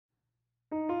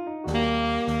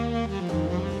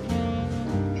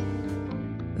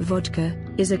vodka,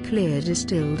 is a clear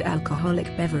distilled alcoholic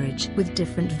beverage with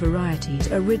different varieties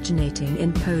originating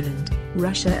in Poland,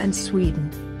 Russia and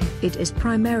Sweden. It is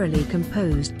primarily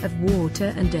composed of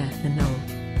water and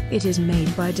ethanol. It is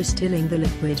made by distilling the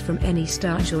liquid from any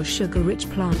starch or sugar-rich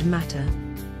plant matter.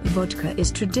 Vodka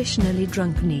is traditionally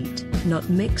drunk neat, not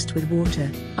mixed with water,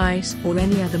 ice or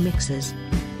any other mixers.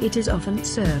 It is often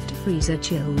served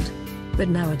freezer-chilled. But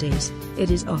nowadays,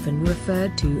 it is often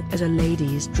referred to as a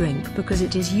lady's drink because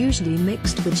it is usually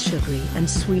mixed with sugary and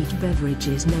sweet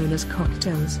beverages known as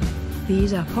cocktails.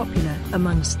 These are popular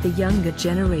amongst the younger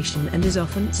generation and is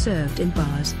often served in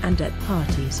bars and at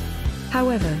parties.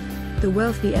 However, the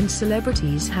wealthy and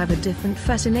celebrities have a different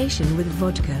fascination with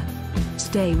vodka.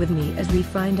 Stay with me as we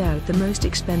find out the most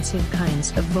expensive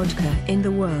kinds of vodka in the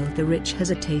world the rich has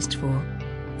a taste for.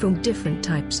 From different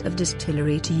types of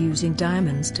distillery to using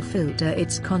diamonds to filter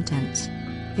its contents.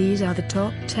 These are the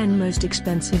top 10 most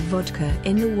expensive vodka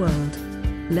in the world.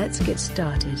 Let's get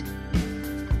started.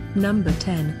 Number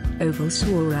 10, Oval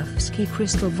Swarovski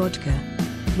Crystal Vodka.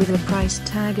 With a price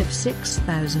tag of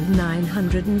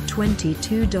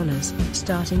 $6,922,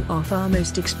 starting off our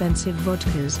most expensive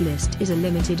vodkas list is a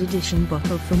limited edition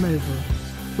bottle from Oval.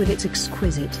 With its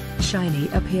exquisite, shiny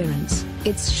appearance,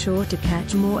 it's sure to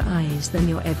catch more eyes than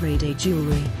your everyday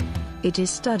jewelry. It is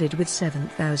studded with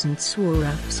 7,000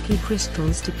 Swarovski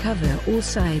crystals to cover all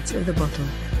sides of the bottle.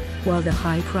 While the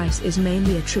high price is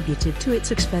mainly attributed to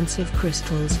its expensive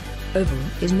crystals, Oval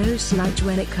is no slouch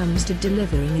when it comes to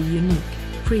delivering a unique,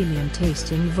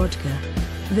 premium-tasting vodka.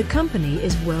 The company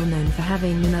is well known for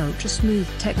having an ultra-smooth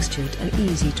textured and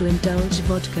easy-to-indulge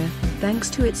vodka, thanks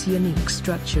to its unique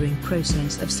structuring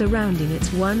process of surrounding its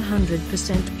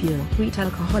 100% pure wheat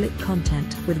alcoholic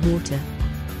content with water.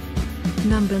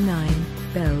 Number 9,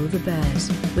 Belver Bears,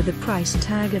 with a price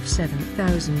tag of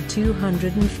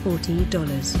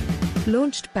 $7,240.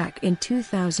 Launched back in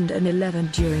 2011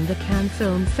 during the Cannes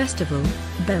Film Festival,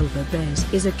 Belver Bears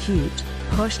is a cute,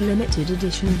 posh limited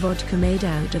edition vodka made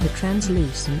out of a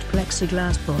translucent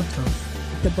plexiglass bottle.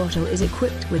 The bottle is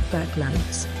equipped with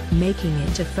backlights, making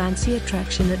it a fancy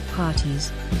attraction at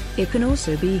parties. It can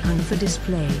also be hung for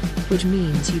display, which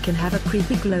means you can have a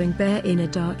creepy glowing bear in a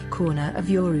dark corner of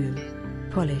your room.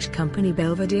 Polish company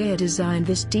Belver Bears designed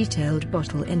this detailed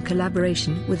bottle in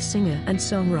collaboration with singer and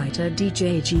songwriter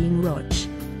DJ Gene Roch.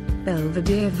 Belver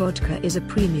Bears vodka is a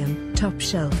premium,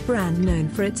 top-shelf brand known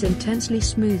for its intensely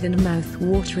smooth and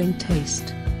mouth-watering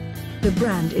taste. The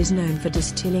brand is known for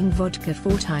distilling vodka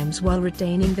 4 times while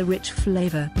retaining the rich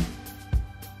flavor.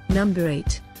 Number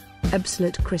 8.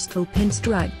 Absolut Crystal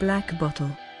Pinstripe Black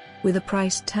Bottle. With a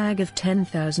price tag of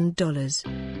 $10,000.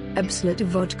 Absolut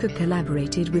Vodka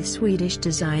collaborated with Swedish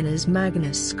designers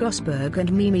Magnus Skosberg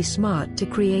and Mimi Smart to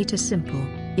create a simple,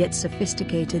 yet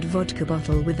sophisticated vodka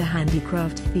bottle with a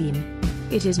handicraft theme.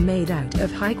 It is made out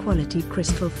of high-quality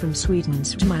crystal from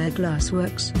Sweden's Meyer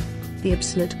Glassworks. The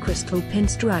Absolut Crystal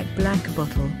Pinstripe Black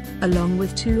Bottle, along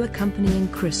with 2 accompanying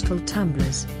crystal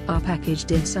tumblers, are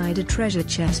packaged inside a treasure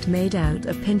chest made out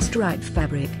of pinstripe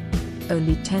fabric.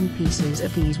 Only 10 pieces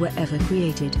of these were ever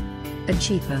created. A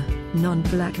cheaper,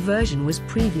 non-black version was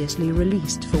previously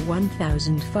released for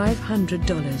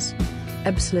 $1,500.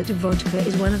 Absolut Vodka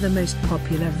is one of the most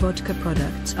popular vodka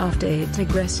products after it's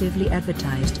aggressively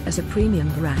advertised as a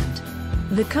premium brand.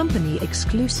 The company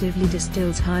exclusively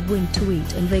distills hard winter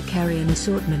wheat and they carry an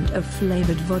assortment of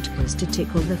flavored vodkas to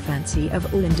tickle the fancy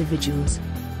of all individuals.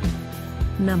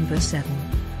 Number 7.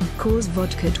 Coors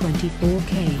Vodka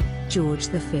 24K, George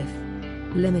V.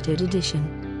 Limited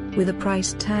edition. With a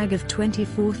price tag of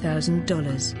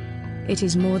 $24,000. It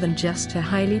is more than just a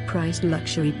highly priced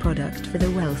luxury product for the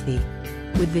wealthy.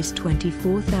 With this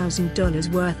 $24,000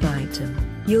 worth item,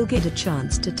 you'll get a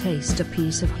chance to taste a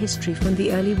piece of history from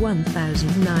the early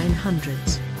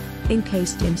 1900s.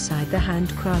 Encased inside the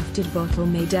handcrafted bottle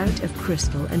made out of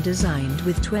crystal and designed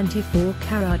with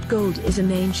 24-karat gold is an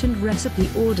ancient recipe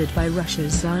ordered by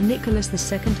Russia's Tsar Nicholas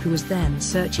II, who was then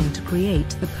searching to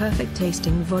create the perfect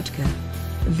tasting vodka.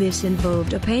 This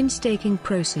involved a painstaking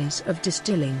process of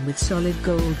distilling with solid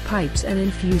gold pipes and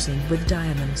infusing with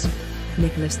diamonds.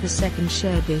 Nicholas II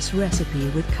shared this recipe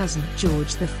with cousin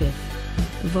George V.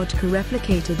 Vodka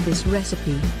replicated this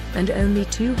recipe, and only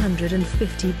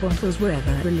 250 bottles were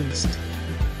ever released.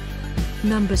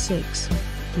 Number 6.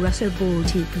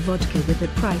 Russo-Baltique Vodka with a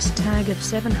price tag of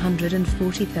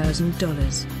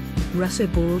 $740,000.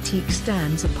 Russo-Baltique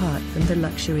stands apart from the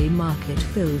luxury market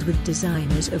filled with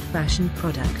designers of fashion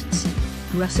products.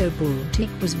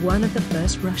 Russo-Baltique was one of the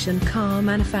first Russian car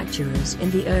manufacturers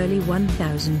in the early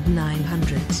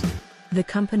 1900s. The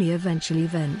company eventually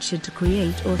ventured to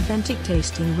create authentic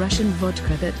tasting Russian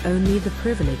vodka that only the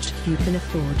privileged few can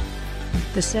afford.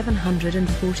 The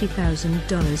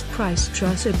 $740,000 priced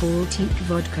Russo-Baltique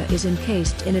Vodka is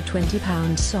encased in a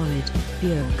 20-pound solid,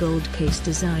 pure gold case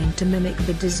designed to mimic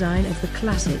the design of the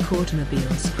classic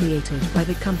automobiles created by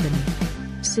the company.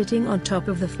 Sitting on top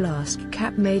of the flask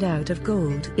cap made out of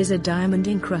gold is a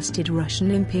diamond-encrusted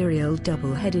Russian imperial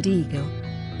double-headed eagle.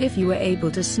 If you were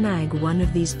able to snag one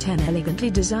of these 10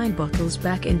 elegantly designed bottles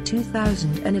back in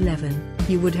 2011,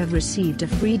 you would have received a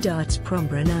free Darts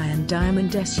Prombran Iron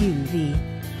Diamond SUV.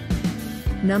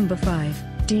 Number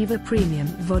 5, DIVA Premium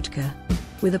Vodka.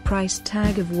 With a price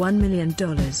tag of $1 million.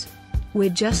 We're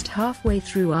just halfway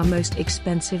through our most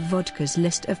expensive vodkas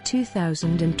list of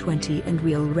 2020 and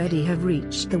we already have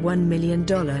reached the $1 million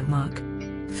mark.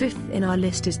 Fifth in our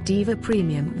list is DIVA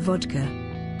Premium Vodka.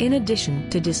 In addition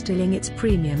to distilling its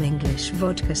premium English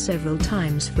vodka several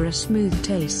times for a smooth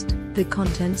taste, the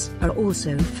contents are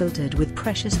also filtered with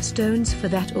precious stones for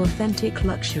that authentic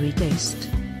luxury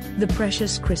taste. The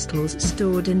precious crystals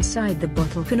stored inside the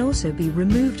bottle can also be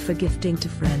removed for gifting to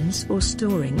friends or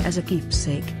storing as a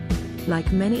keepsake.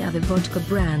 Like many other vodka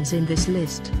brands in this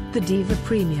list, the DIVA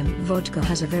Premium Vodka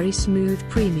has a very smooth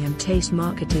premium taste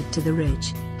marketed to the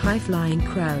rich, high-flying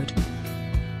crowd.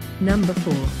 Number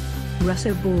 4.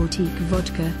 Russo-Baltique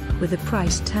Vodka, with a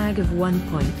price tag of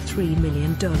 $1.3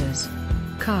 million.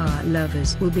 Car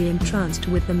lovers will be entranced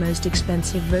with the most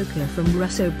expensive vodka from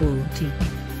Russo-Baltique.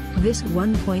 This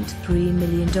 $1.3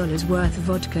 million worth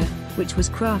vodka, which was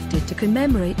crafted to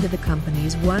commemorate the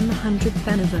company's 100th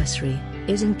anniversary,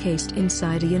 is encased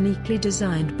inside a uniquely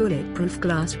designed bulletproof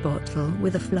glass bottle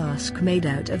with a flask made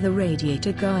out of the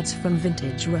radiator guards from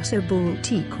vintage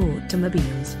Russo-Baltique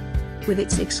automobiles. With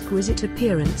its exquisite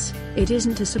appearance, it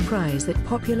isn't a surprise that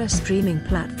popular streaming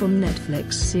platform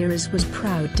Netflix series was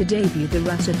proud to debut the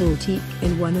Russo-Baltique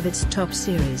in one of its top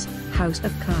series, House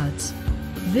of Cards.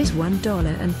 This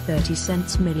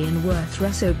 $1.30 million worth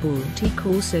Russo-Baltique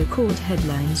also caught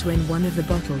headlines when one of the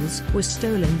bottles was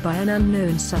stolen by an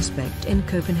unknown suspect in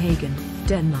Copenhagen,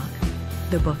 Denmark.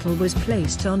 The bottle was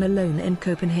placed on a loan in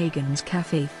Copenhagen's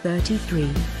Café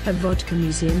 33, a vodka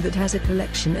museum that has a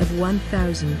collection of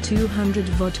 1,200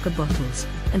 vodka bottles,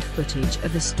 and footage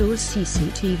of the store's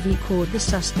CCTV caught the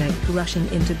suspect rushing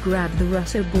in to grab the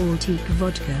Russo-Baltique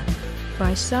vodka.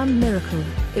 By some miracle,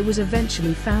 it was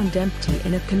eventually found empty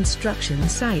in a construction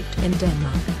site in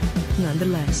Denmark.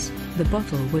 Nonetheless, the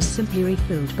bottle was simply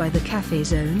refilled by the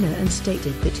cafe's owner and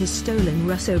stated that his stolen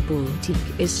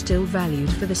Russo-Baltique is still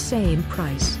valued for the same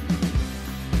price.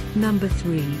 Number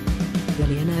 3.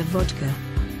 Billionaire Vodka.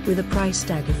 With a price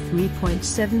tag of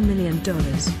 $3.7 million.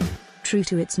 True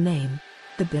to its name,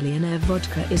 the Billionaire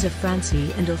Vodka is a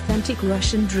fancy and authentic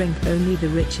Russian drink only the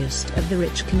richest of the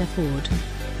rich can afford.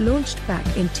 Launched back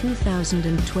in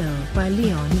 2012 by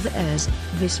Belver Bears,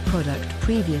 this product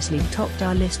previously topped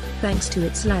our list thanks to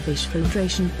its lavish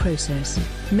filtration process,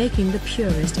 making the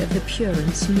purest of the pure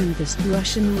and smoothest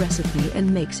Russian recipe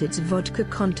and makes its vodka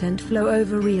content flow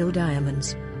over real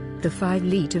diamonds. The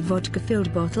 5-liter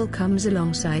vodka-filled bottle comes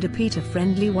alongside a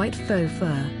PETA-friendly white faux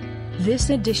fur. This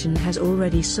edition has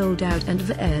already sold out and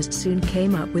Bears soon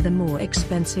came up with a more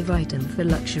expensive item for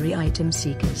luxury item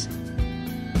seekers.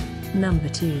 Number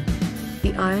 2.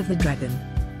 The Eye of the Dragon.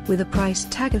 With a price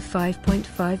tag of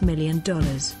 $5.5 million.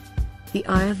 The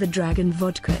Eye of the Dragon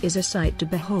vodka is a sight to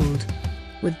behold.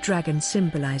 With dragons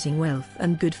symbolizing wealth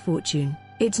and good fortune,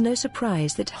 it's no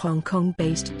surprise that Hong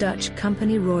Kong-based Dutch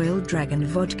company Royal Dragon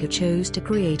Vodka chose to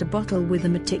create a bottle with a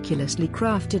meticulously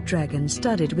crafted dragon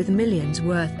studded with millions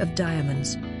worth of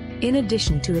diamonds. In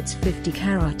addition to its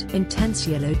 50-carat intense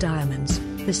yellow diamonds,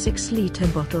 the 6-liter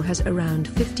bottle has around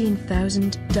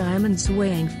 15,000 diamonds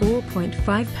weighing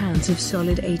 4.5 pounds of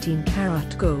solid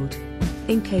 18-carat gold.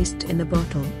 Encased in the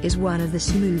bottle is one of the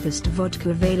smoothest vodka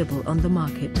available on the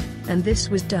market, and this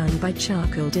was done by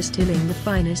charcoal distilling the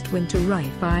finest winter rye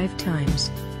 5 times.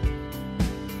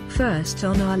 First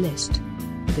on our list,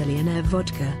 Billionaire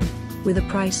Vodka. With a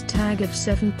price tag of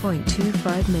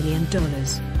 $7.25 million.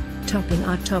 Topping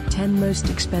our top 10 most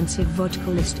expensive vodka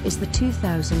list is the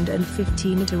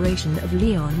 2015 iteration of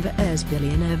Belver Bears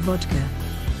Billionaire Vodka.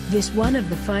 This one of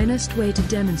the finest way to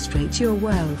demonstrate your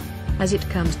wealth, as it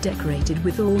comes decorated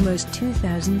with almost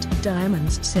 2,000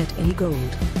 diamonds set in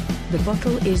gold. The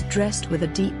bottle is dressed with a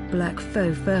deep black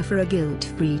faux fur for a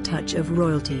guilt-free touch of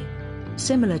royalty.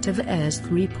 Similar to Bears'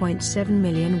 $3.7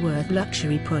 million worth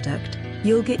luxury product,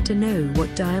 you'll get to know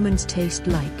what diamonds taste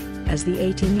like, as the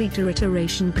 18-liter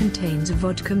iteration contains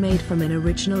vodka made from an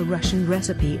original Russian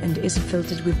recipe and is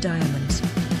filtered with diamonds.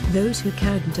 Those who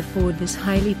couldn't afford this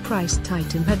highly priced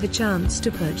item had the chance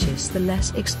to purchase the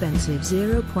less expensive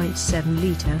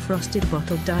 0.7-liter frosted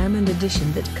bottle diamond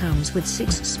edition that comes with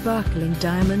 6 sparkling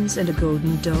diamonds and a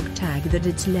golden dog tag that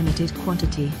it's limited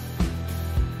quantity.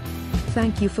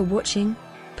 Thank you for watching.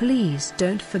 Please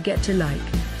don't forget to like,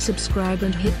 subscribe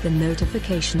and hit the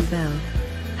notification bell.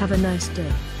 Have a nice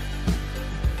day.